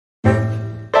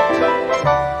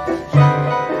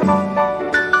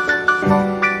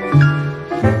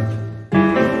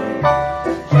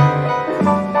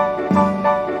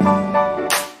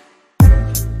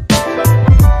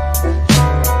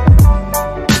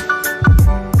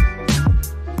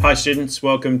Hi students,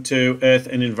 welcome to Earth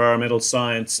and Environmental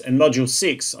Science and Module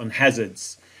 6 on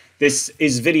hazards. This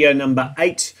is video number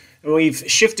 8 and we've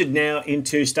shifted now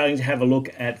into starting to have a look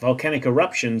at volcanic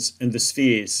eruptions and the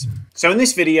spheres. So in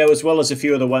this video, as well as a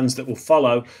few of the ones that will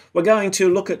follow, we're going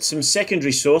to look at some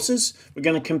secondary sources. We're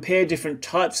going to compare different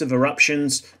types of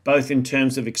eruptions, both in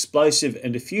terms of explosive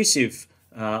and effusive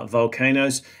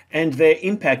volcanoes and their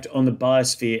impact on the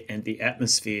biosphere and the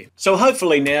atmosphere. So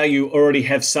hopefully now you already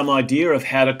have some idea of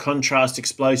how to contrast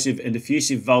explosive and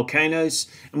diffusive volcanoes,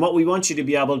 and what we want you to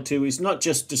be able to is not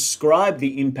just describe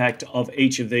the impact of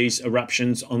each of these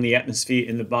eruptions on the atmosphere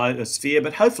and the biosphere,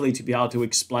 but hopefully to be able to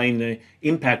explain the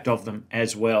impact of them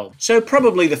as well. So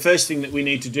probably the first thing that we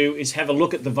need to do is have a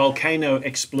look at the Volcano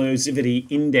Explosivity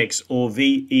Index, or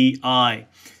VEI.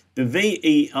 The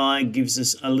VEI gives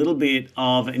us a little bit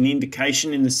of an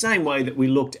indication in the same way that we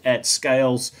looked at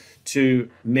scales to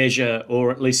measure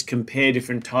or at least compare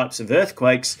different types of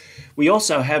earthquakes. We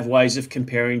also have ways of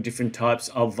comparing different types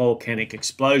of volcanic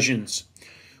explosions.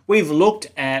 We've looked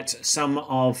at some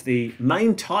of the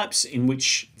main types in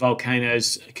which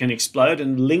volcanoes can explode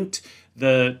and linked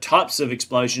the types of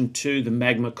explosion to the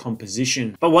magma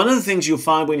composition. But one of the things you'll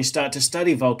find when you start to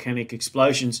study volcanic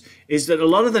explosions is that a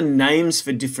lot of the names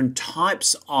for different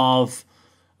types of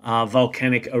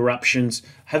volcanic eruptions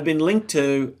have been linked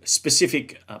to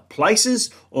specific places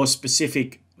or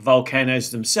specific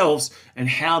volcanoes themselves and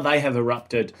how they have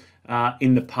erupted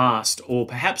in the past, or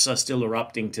perhaps are still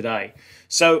erupting today.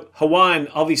 So Hawaiian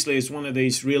obviously is one of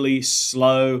these really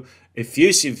slow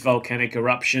effusive volcanic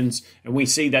eruptions, and we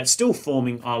see that still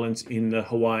forming islands in the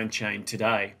Hawaiian chain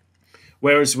today.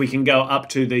 Whereas we can go up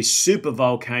to these super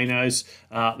volcanoes,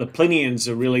 the Plinians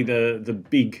are really the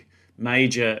big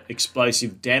major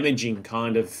explosive damaging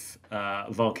kind of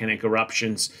volcanic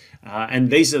eruptions, and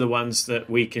these are the ones that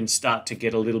we can start to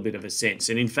get a little bit of a sense.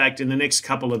 And in fact, in the next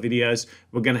couple of videos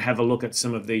we're going to have a look at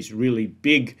some of these really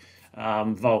big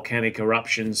volcanic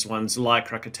eruptions, ones like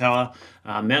Krakatoa,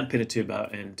 Mount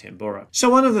Pinatubo and Tambora. So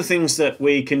one of the things that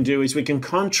we can do is we can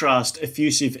contrast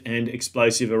effusive and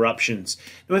explosive eruptions.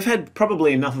 Now we've had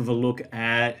probably enough of a look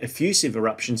at effusive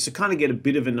eruptions to kind of get a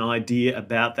bit of an idea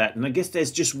about that, and I guess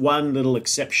there's just one little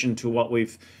exception to what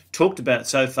we've talked about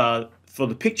so far for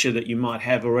the picture that you might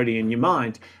have already in your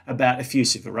mind about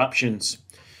effusive eruptions.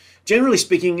 Generally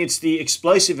speaking, it's the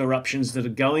explosive eruptions that are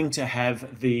going to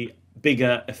have the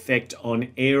bigger effect on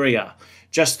area.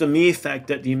 Just the mere fact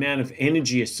that the amount of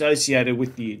energy associated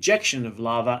with the ejection of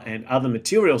lava and other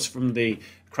materials from the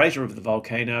crater of the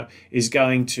volcano is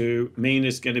going to mean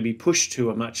it's going to be pushed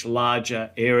to a much larger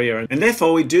area, and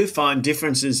therefore we do find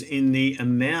differences in the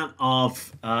amount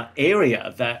of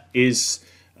area that is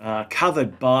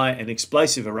covered by an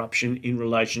explosive eruption in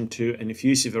relation to an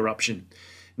effusive eruption.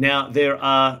 Now there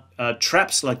are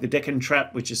traps like the Deccan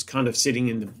trap, which is kind of sitting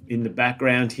in the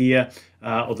background here,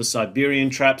 or the Siberian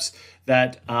traps,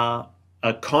 that are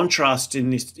a contrast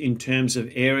in terms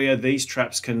of area. These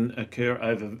traps can occur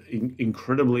over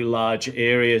incredibly large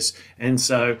areas, and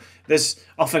so there's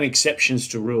often exceptions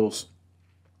to rules.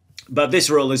 But this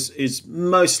rule is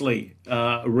mostly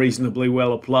reasonably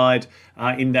well applied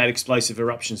in that explosive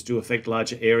eruptions do affect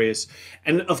larger areas.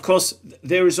 And of course,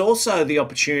 there is also the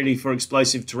opportunity for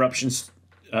explosive eruptions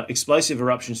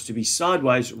to be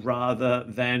sideways rather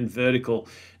than vertical.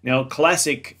 Now,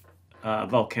 classic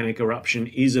volcanic eruption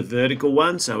is a vertical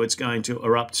one, so it's going to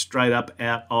erupt straight up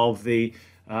out of the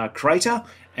crater,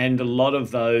 and a lot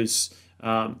of those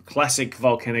classic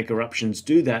volcanic eruptions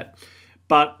do that.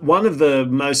 But one of the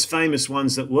most famous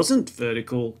ones that wasn't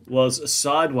vertical was a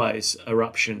sideways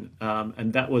eruption,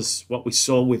 and that was what we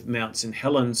saw with Mount St.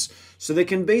 Helens. So there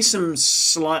can be some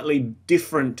slightly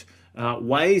different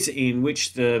ways in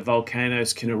which the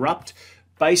volcanoes can erupt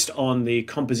based on the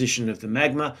composition of the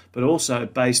magma, but also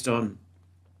based on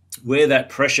where that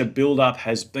pressure buildup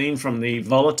has been from the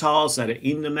volatiles that are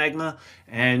in the magma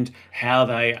and how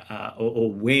they or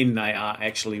when they are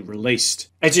actually released.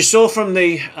 As you saw from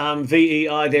the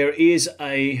VEI, there is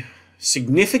a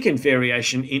significant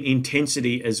variation in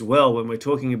intensity as well when we're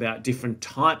talking about different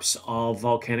types of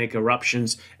volcanic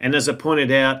eruptions. And as I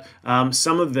pointed out,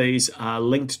 some of these are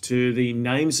linked to the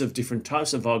names of different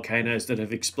types of volcanoes that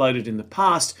have exploded in the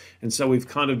past. And so we've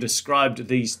kind of described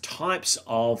these types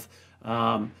of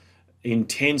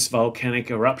intense volcanic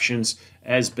eruptions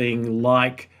as being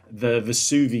like the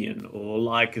Vesuvian or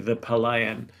like the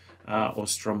Palaean or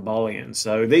strombolian.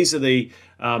 So these are the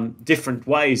different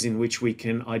ways in which we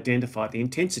can identify the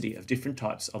intensity of different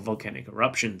types of volcanic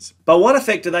eruptions. But what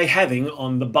effect are they having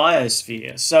on the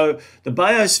biosphere? So the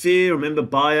biosphere, remember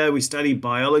bio, we study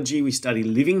biology, we study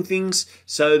living things.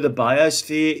 So the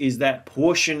biosphere is that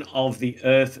portion of the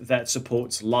Earth that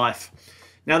supports life.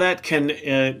 Now that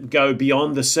can go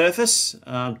beyond the surface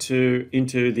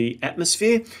into the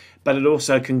atmosphere, but it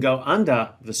also can go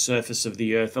under the surface of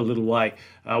the Earth a little way,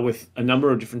 with a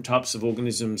number of different types of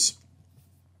organisms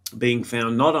being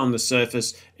found not on the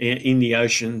surface, in the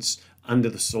oceans, under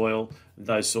the soil,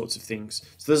 those sorts of things.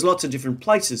 So there's lots of different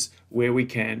places where we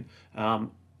can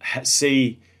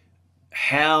see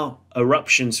how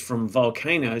eruptions from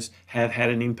volcanoes have had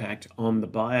an impact on the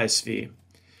biosphere.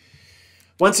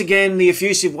 Once again, the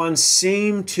effusive ones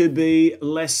seem to be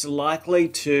less likely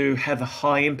to have a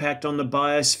high impact on the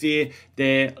biosphere.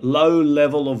 Their low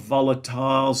level of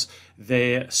volatiles,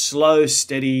 their slow,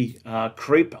 steady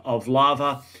creep of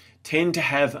lava tend to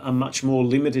have a much more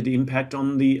limited impact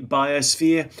on the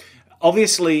biosphere.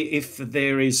 Obviously, if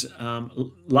there is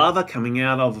lava coming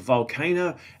out of a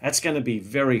volcano, that's going to be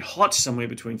very hot, somewhere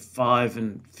between 5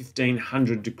 and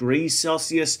 1500 degrees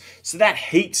Celsius. So that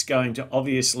heat's going to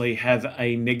obviously have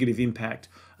a negative impact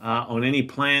on any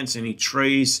plants, any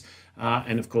trees,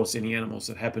 and of course any animals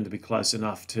that happen to be close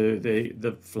enough to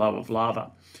the flow of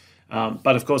lava.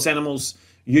 But of course animals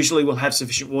usually will have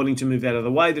sufficient warning to move out of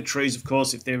the way. The trees, of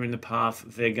course, if they're in the path,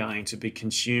 they're going to be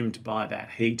consumed by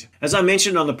that heat. As I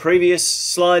mentioned on the previous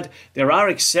slide, there are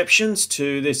exceptions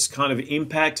to this kind of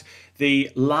impact.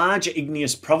 The large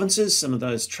igneous provinces, some of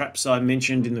those traps I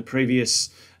mentioned in the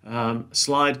previous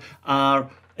slide,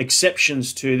 are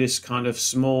exceptions to this kind of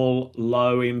small,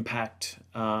 low impact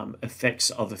effects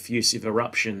of effusive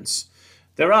eruptions.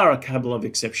 There are a couple of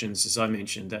exceptions, as I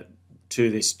mentioned, to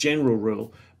this general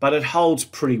rule, but it holds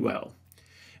pretty well,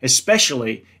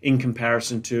 especially in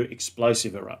comparison to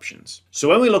explosive eruptions. So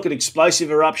when we look at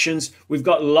explosive eruptions, we've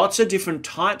got lots of different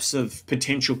types of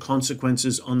potential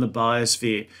consequences on the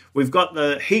biosphere. We've got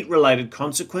the heat-related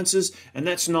consequences, and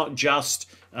that's not just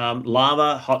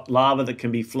lava, hot lava that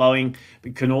can be flowing.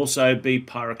 It can also be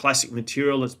pyroclastic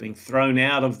material that's being thrown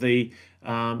out of the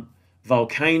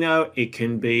volcano. It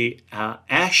can be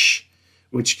ash,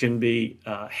 which can be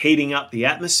heating up the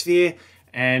atmosphere,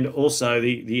 and also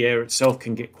the air itself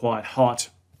can get quite hot.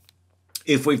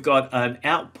 If we've got an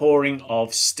outpouring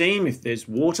of steam, if there's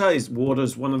water is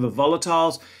one of the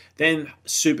volatiles, then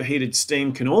superheated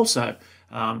steam can also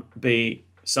be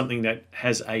something that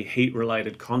has a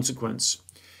heat-related consequence.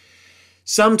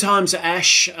 Sometimes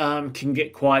ash can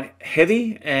get quite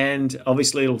heavy, and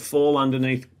obviously it'll fall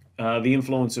underneath the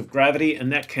influence of gravity,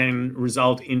 and that can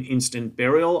result in instant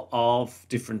burial of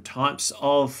different types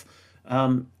of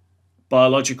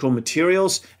biological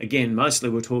materials. Again, mostly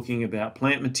we're talking about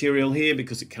plant material here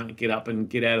because it can't get up and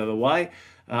get out of the way.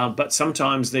 But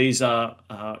sometimes these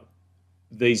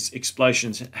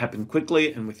explosions happen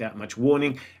quickly and without much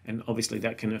warning, and obviously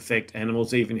that can affect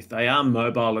animals. Even if they are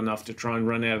mobile enough to try and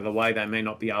run out of the way, they may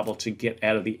not be able to get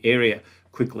out of the area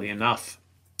quickly enough.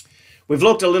 We've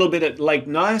looked a little bit at Lake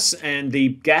Nias and the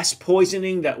gas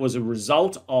poisoning that was a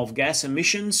result of gas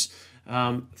emissions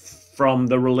from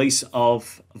the release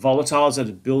of volatiles that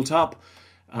had built up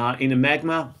in a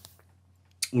magma.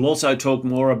 We'll also talk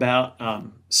more about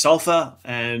sulfur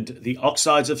and the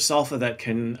oxides of sulfur that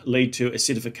can lead to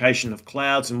acidification of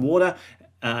clouds and water,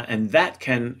 and that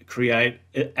can create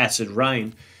acid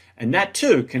rain. And that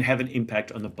too can have an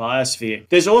impact on the biosphere.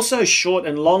 There's also short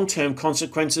and long-term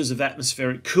consequences of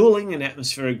atmospheric cooling and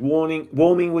atmospheric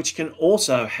warming, which can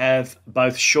also have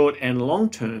both short and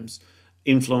long-term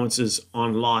influences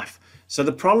on life. So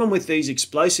the problem with these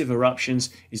explosive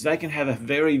eruptions is they can have a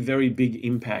very, very big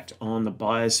impact on the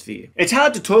biosphere. It's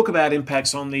hard to talk about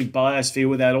impacts on the biosphere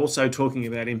without also talking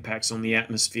about impacts on the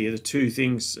atmosphere. The two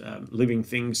things, living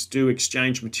things, do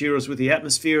exchange materials with the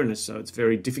atmosphere, and so it's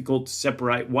very difficult to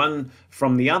separate one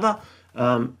from the other.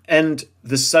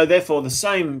 So therefore the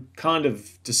same kind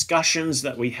of discussions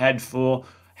that we had for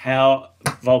how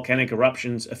volcanic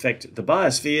eruptions affect the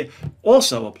biosphere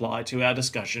also apply to our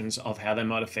discussions of how they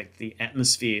might affect the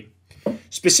atmosphere.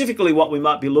 Specifically, what we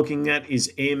might be looking at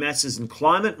is air masses and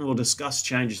climate, and we'll discuss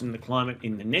changes in the climate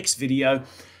in the next video.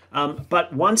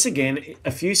 But once again,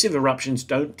 effusive eruptions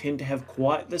don't tend to have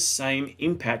quite the same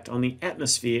impact on the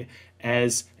atmosphere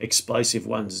as explosive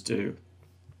ones do.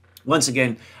 Once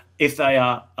again, if they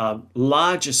are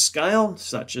larger scale,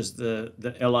 such as the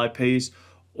LIPs,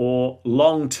 or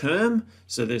long-term,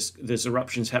 so there's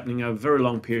eruptions happening over very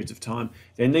long periods of time,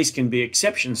 then these can be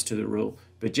exceptions to the rule.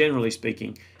 But generally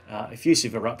speaking,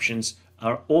 effusive eruptions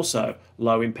are also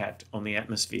low impact on the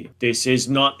atmosphere. This is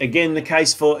not, again, the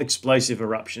case for explosive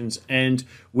eruptions, and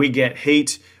we get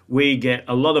heat, we get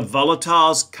a lot of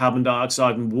volatiles, carbon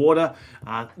dioxide and water.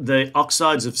 The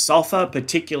oxides of sulfur,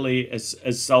 particularly as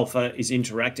sulfur is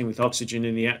interacting with oxygen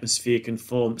in the atmosphere, can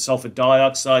form sulfur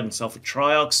dioxide and sulfur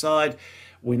trioxide.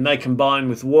 When they combine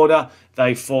with water,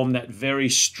 they form that very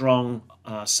strong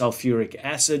sulfuric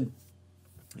acid,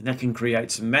 and that can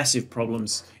create some massive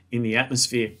problems in the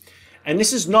atmosphere. And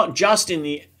this is not just in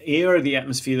the air of the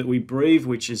atmosphere that we breathe,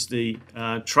 which is the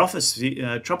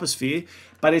troposphere,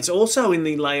 but it's also in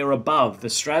the layer above, the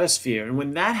stratosphere. And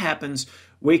when that happens,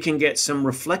 we can get some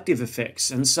reflective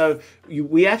effects. And so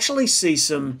we actually see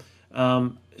some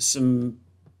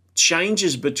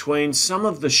changes between some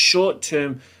of the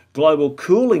short-term global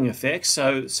cooling effects.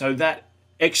 So that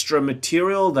extra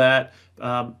material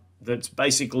that's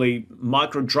basically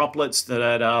micro droplets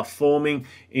that are forming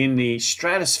in the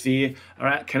stratosphere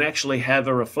can actually have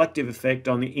a reflective effect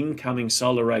on the incoming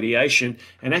solar radiation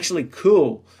and actually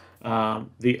cool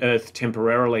the Earth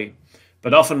temporarily.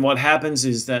 But often what happens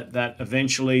is that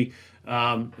eventually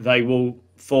they will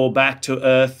fall back to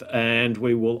Earth, and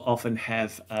we will often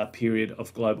have a period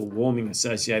of global warming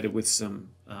associated with some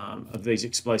of these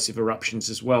explosive eruptions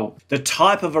as well. The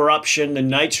type of eruption, the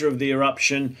nature of the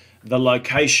eruption, the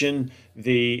location,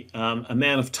 the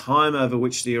amount of time over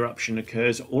which the eruption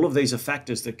occurs, all of these are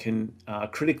factors that can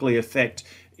critically affect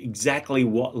exactly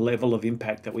what level of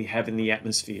impact that we have in the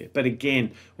atmosphere. But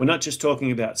again, we're not just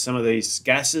talking about some of these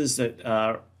gases that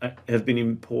have been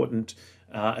important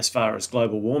as far as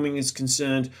global warming is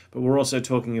concerned, but we're also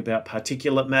talking about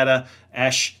particulate matter.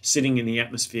 Ash sitting in the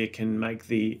atmosphere can make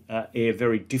the air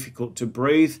very difficult to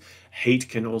breathe. Heat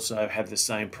can also have the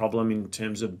same problem in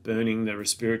terms of burning the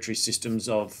respiratory systems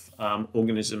of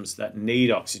organisms that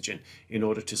need oxygen in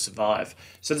order to survive.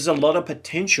 So there's a lot of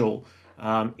potential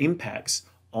impacts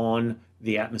on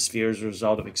the atmosphere as a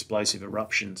result of explosive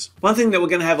eruptions. One thing that we're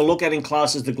going to have a look at in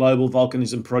class is the Global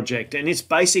Volcanism Project, and it's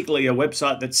basically a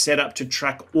website that's set up to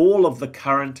track all of the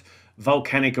current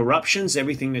volcanic eruptions,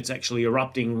 everything that's actually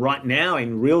erupting right now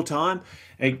in real time.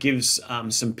 It gives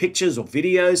some pictures or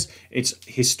videos. It's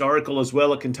historical as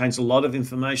well. It contains a lot of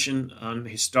information on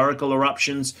historical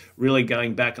eruptions, really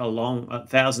going back along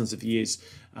thousands of years,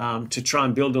 to try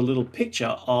and build a little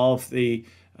picture of the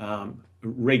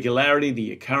regularity,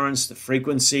 the occurrence, the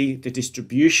frequency, the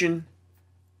distribution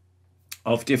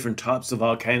of different types of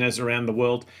volcanoes around the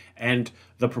world, and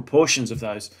the proportions of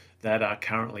those that are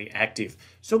currently active.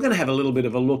 So we're going to have a little bit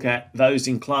of a look at those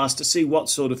in class to see what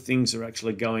sort of things are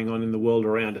actually going on in the world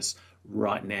around us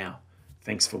right now.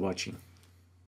 Thanks for watching.